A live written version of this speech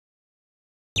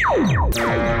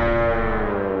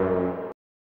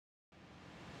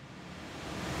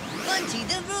Bunty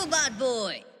the robot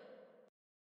boy.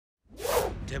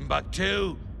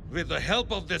 Timbuktu, with the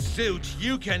help of this suit,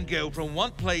 you can go from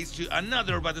one place to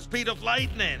another by the speed of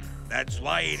lightning. That's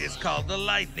why it is called the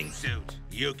lightning suit.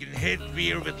 You can hit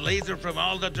Veer with laser from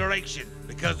all the direction.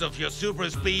 Because of your super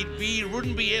speed, Veer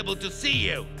wouldn't be able to see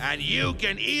you, and you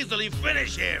can easily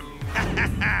finish him.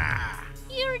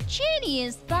 You're a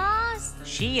genius, boss.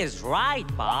 She is right,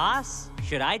 boss.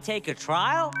 Should I take a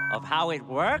trial of how it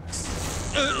works?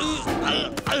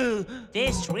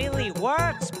 This really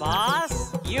works,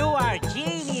 boss. You are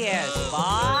genius,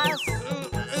 boss.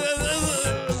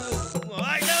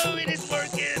 I know it is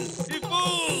working. You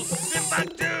fool!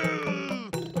 Timbuktu!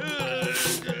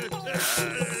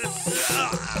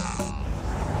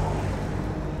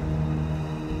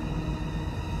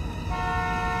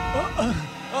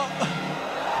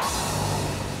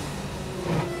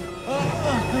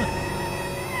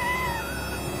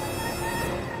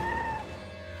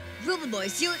 Roboboy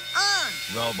suit on.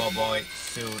 Roboboy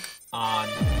suit on.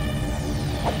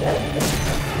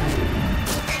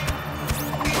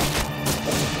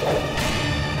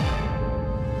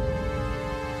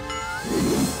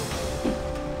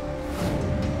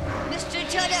 Mr.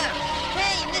 Chadha!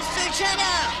 Hey, Mr.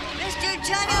 Chadha! Mr.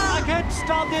 Chadha! I can't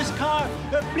stop this car.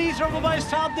 Please, Roboboy,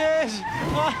 stop this.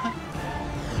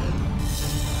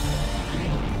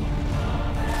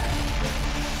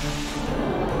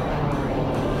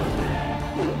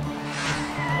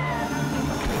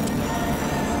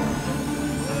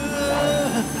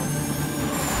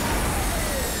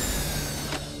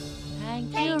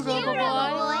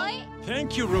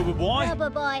 Thank you, Roboboy.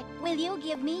 Roboboy, will you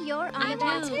give me your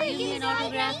autograph too? Give me an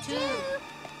autograph too.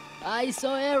 I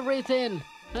saw everything.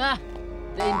 The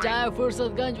entire force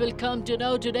of Gunj will come to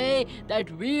know today that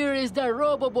Veer is the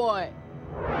Roboboy.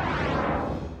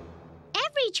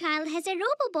 Every child has a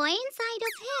Roboboy inside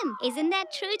of him. Isn't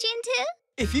that true, Gintu?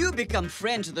 If you become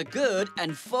friend to the good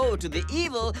and foe to the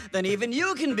evil, then even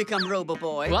you can become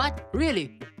Roboboy. What?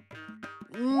 Really?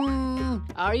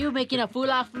 Are you making a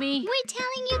fool of me? We're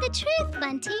telling you the truth,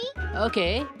 Bunty.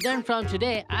 Okay, then from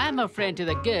today, I'm a friend to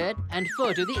the good and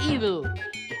foe to the evil.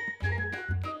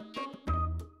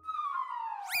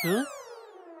 Huh?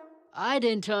 I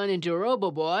didn't turn into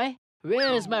Roboboy.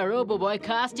 Where's my Roboboy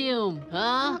costume,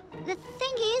 huh? The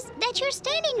thing is that you're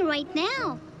standing right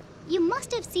now. You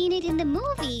must have seen it in the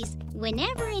movies.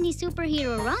 Whenever any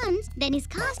superhero runs, then his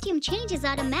costume changes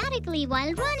automatically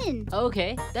while running.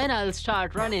 Okay, then I'll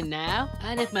start running now.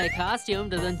 And if my costume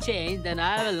doesn't change, then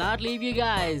I will not leave you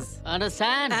guys.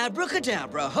 Understand?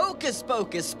 Abracadabra, hocus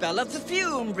pocus, spell of the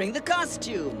fume, bring the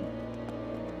costume.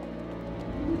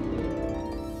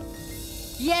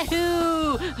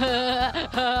 Yahoo!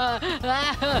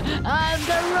 I'm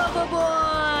the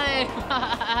Roboboy!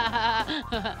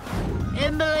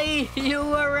 Imli, you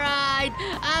were right.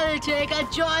 I will take a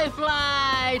joy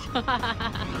flight.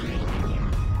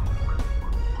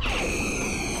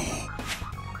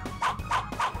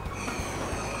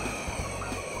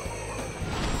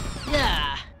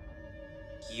 Yeah.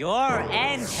 Your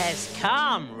end has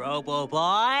come,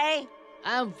 Roboboy.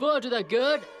 I'm foe to the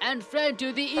good and friend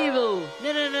to the evil.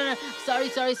 No. Sorry.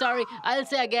 I'll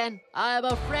say again. I'm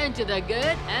a friend to the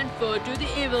good and foe to the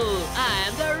evil. I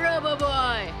am the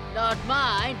Roboboy. Not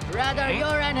mine. Rather,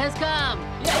 your end has come.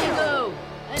 Here you go.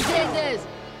 And take this.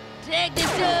 Take this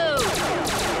too.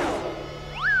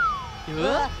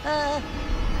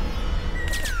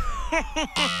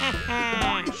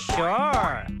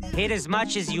 Sure. Hit as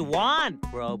much as you want,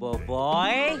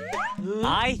 Roboboy.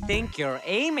 I think your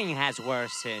aiming has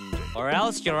worsened, or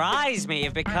else your eyes may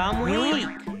have become weak.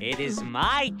 It is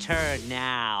my turn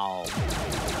now.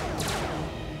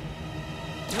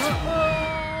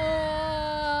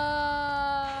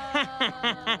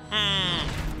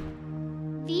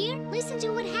 Veer, listen to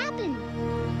what happened.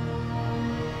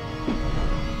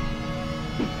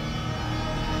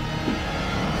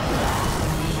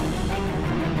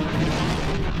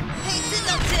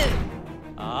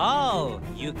 Oh,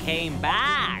 you came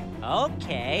back.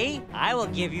 Okay, I will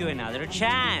give you another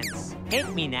chance.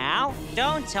 Hit me now.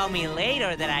 Don't tell me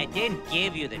later that I didn't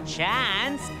give you the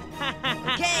chance.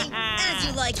 Okay, as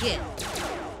you like it.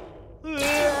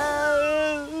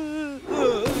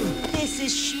 This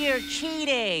is sheer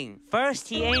cheating. First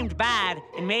he aimed bad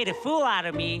and made a fool out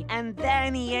of me, and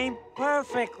then he aimed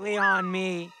perfectly on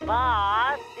me.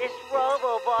 Boss, this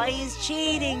Roboboy is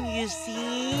cheating, you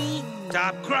see?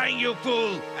 Stop crying, you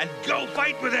fool, and go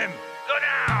fight with him. Go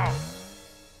now!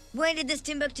 Where did this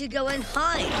Timbuktu go and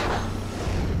hide?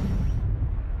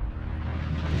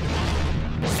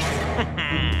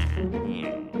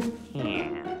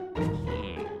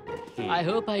 I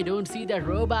hope I don't see that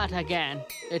robot again.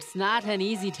 It's not an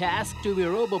easy task to be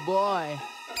Robo Boy.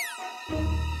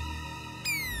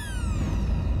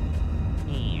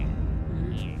 Did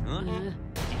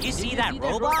you see that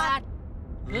robot?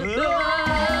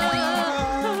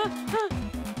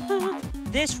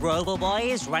 This Robo Boy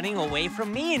is running away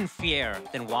from me in fear.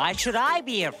 Then why should I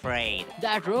be afraid?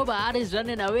 That robot is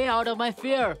running away out of my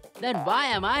fear. Then why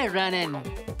am I running?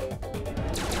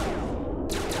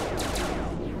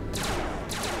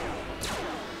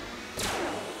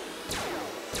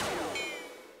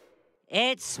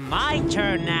 It's my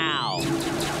turn now.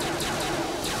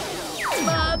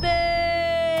 Bobby!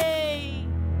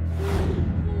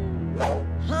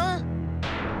 Huh?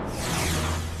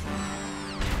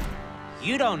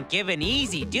 You don't give an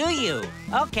easy, do you?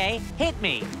 Okay, hit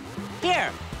me. Here.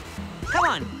 Come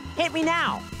on, hit me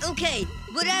now. Okay,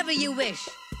 whatever you wish.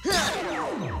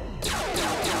 Huh.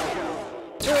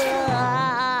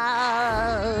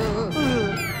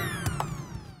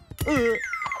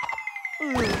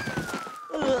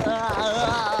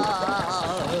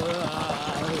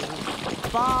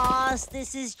 Boss,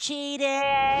 this is cheating.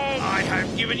 I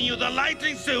have given you the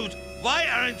lightning suit. Why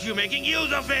aren't you making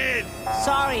use of it?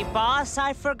 Sorry, boss,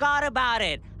 I forgot about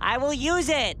it. I will use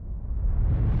it.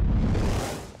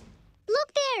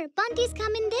 Look there! Bunty's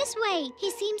coming this way.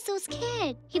 He seems so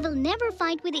scared. He will never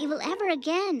fight with evil ever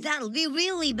again. That'll be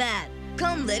really bad.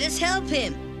 Come, let us help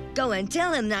him. Go and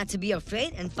tell him not to be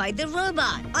afraid and fight the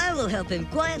robot. I will help him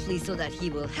quietly so that he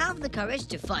will have the courage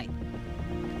to fight.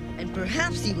 And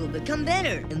perhaps he will become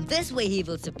better. In this way, he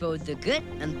will support the good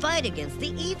and fight against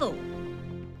the evil.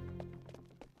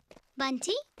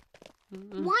 Bunty?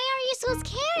 Why are you so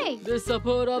scared? The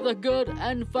support of the good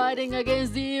and fighting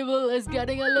against the evil is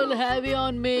getting a little heavy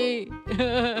on me.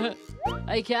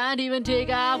 I can't even take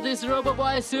off this Robo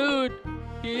Boy suit.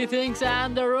 He thinks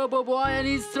I'm the Robo Boy and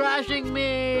he's thrashing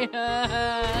me.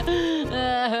 Don't be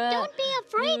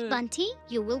afraid, Bunty.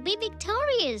 You will be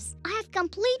victorious. I have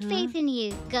complete faith in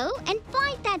you. Go and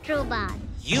fight that robot.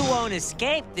 You won't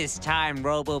escape this time,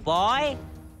 Robo Boy.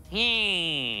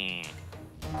 Yay!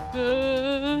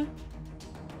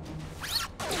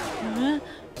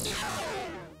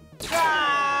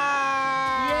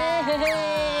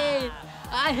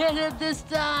 I hit it this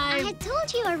I time. had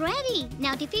told you already.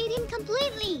 Now defeat him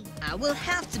completely. I will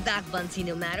have to back Bunty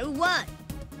no matter what.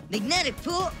 Magnetic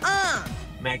pull on!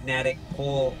 Magnetic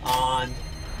pull on.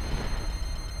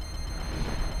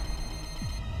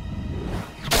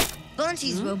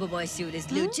 Bunty's Roboboy suit is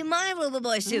glued to my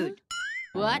Roboboy suit.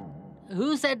 What?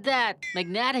 Who said that?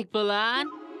 Magnetic pull on?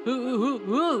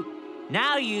 Who?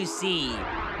 Now you see,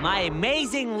 my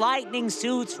amazing lightning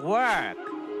suits work.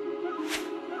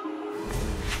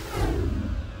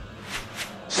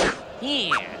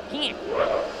 Here.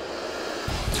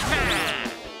 Ha!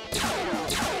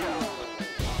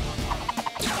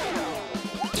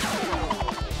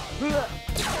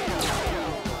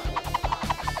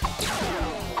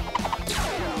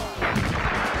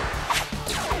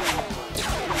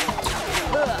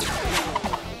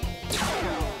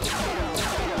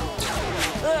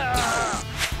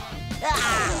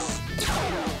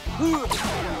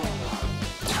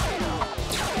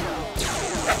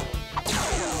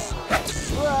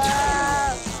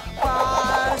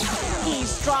 Boss, he's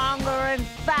stronger and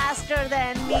faster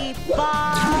than me,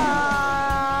 boss!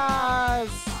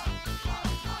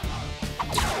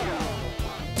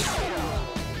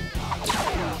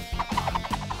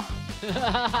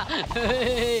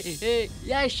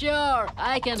 Yeah, sure.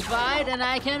 I can fight and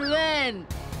I can win.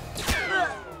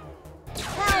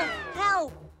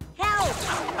 Help!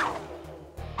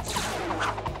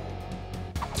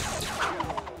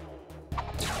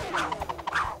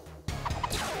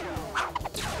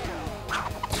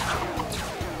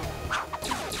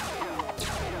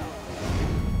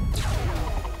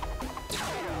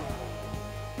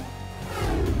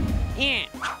 Here.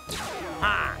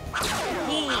 Ha.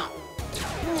 Here.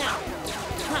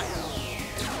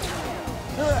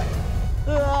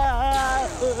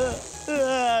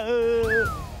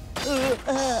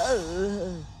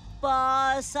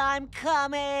 Boss, I'm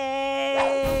coming!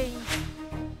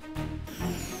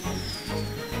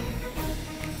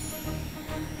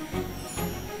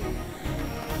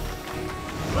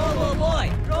 Robo Boy!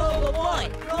 Robo Boy!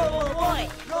 Robo Boy!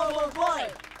 Robo Boy!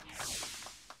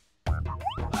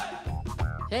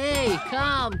 Hey,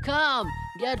 come.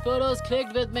 Get photos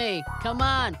clicked with me. Come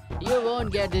on. You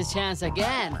won't get this chance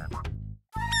again.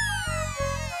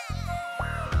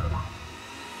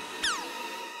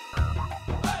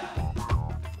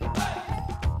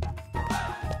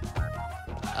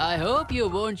 I hope you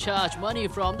won't charge money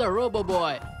from the Robo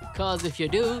Boy. Because if you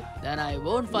do, then I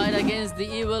won't fight against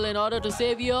the evil in order to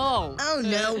save you all. Oh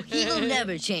no, he will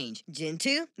never change.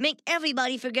 Gintu, make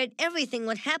everybody forget everything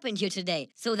what happened here today,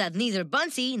 so that neither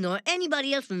Bunty nor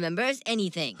anybody else remembers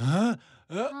anything. Huh?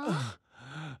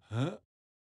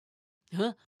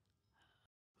 Huh?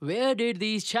 Where did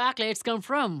these chocolates come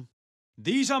from?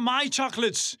 These are my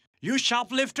chocolates. You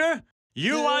shoplifter?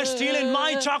 You are stealing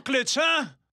my chocolates, huh?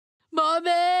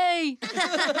 Mommy!